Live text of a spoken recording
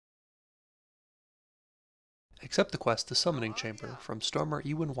Accept the quest The Summoning Chamber from Stormer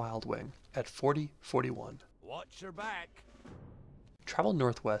Ewan Wildwing at 4041. Watch your back. Travel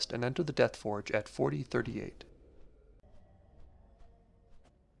northwest and enter the Deathforge at 4038.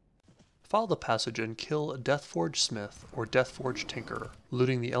 Follow the passage and kill DEATHFORGE SMITH or DEATHFORGE TINKERER,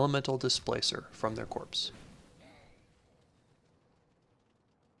 looting the Elemental Displacer from their corpse.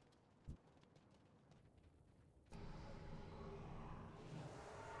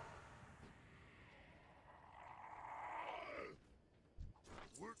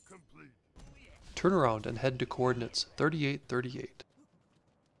 Work complete. Turn around and head to coordinates 3838.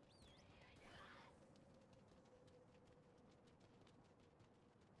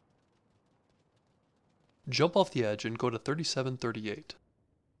 Jump off the edge and go to 3738.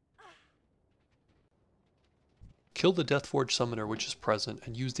 Kill the DEATHFORGE Summoner which is present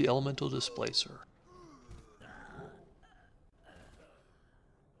and use the Elemental Displacer.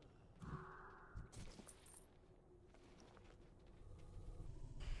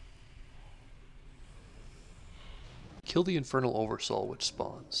 Kill the Infernal Oversoul which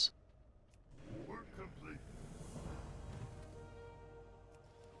spawns. Work complete.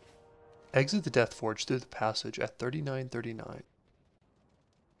 Exit the Deathforge through the passage at 3939.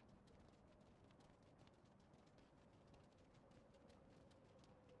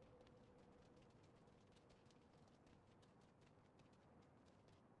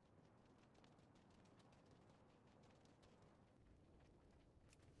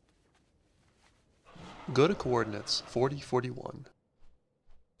 Go to coordinates 4041.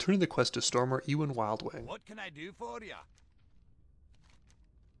 Turn in the quest to Stormer Ewan Wildwing. What can I do for you?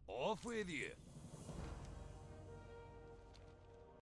 Off with you.